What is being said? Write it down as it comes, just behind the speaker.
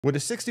Would a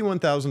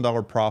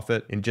 $61,000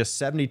 profit in just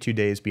 72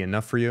 days be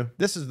enough for you?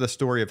 This is the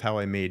story of how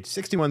I made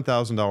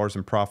 $61,000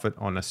 in profit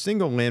on a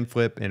single land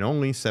flip in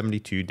only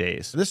 72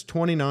 days. This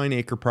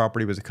 29-acre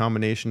property was a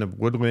combination of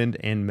woodland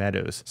and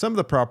meadows. Some of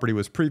the property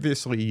was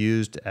previously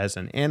used as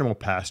an animal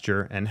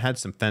pasture and had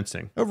some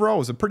fencing. Overall, it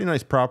was a pretty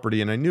nice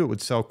property, and I knew it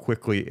would sell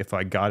quickly if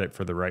I got it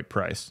for the right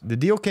price. The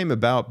deal came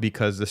about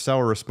because the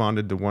seller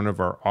responded to one of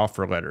our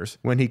offer letters.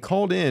 When he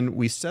called in,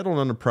 we settled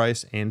on a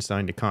price and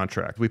signed a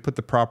contract. We put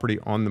the property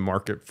on the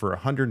market for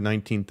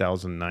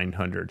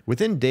 $119,900.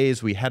 Within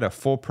days, we had a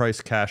full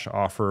price cash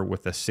offer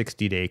with a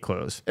 60-day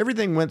close.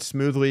 Everything went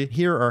smoothly.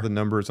 Here are the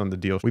numbers on the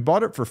deal. We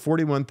bought it for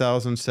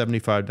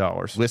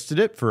 $41,075, listed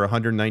it for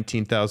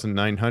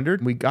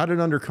 $119,900. We got it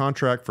under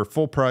contract for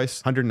full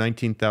price,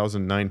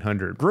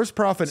 $119,900. Gross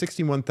profit,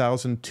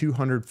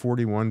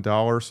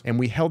 $61,241, and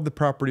we held the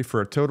property for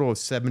a total of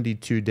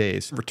 72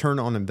 days. Return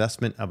on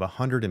investment of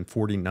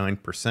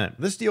 149%.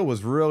 This deal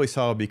was really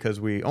solid because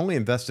we only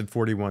invested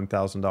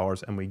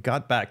 $41,000 and we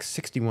got back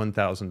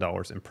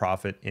 $61,000 in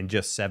profit in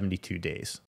just 72 days.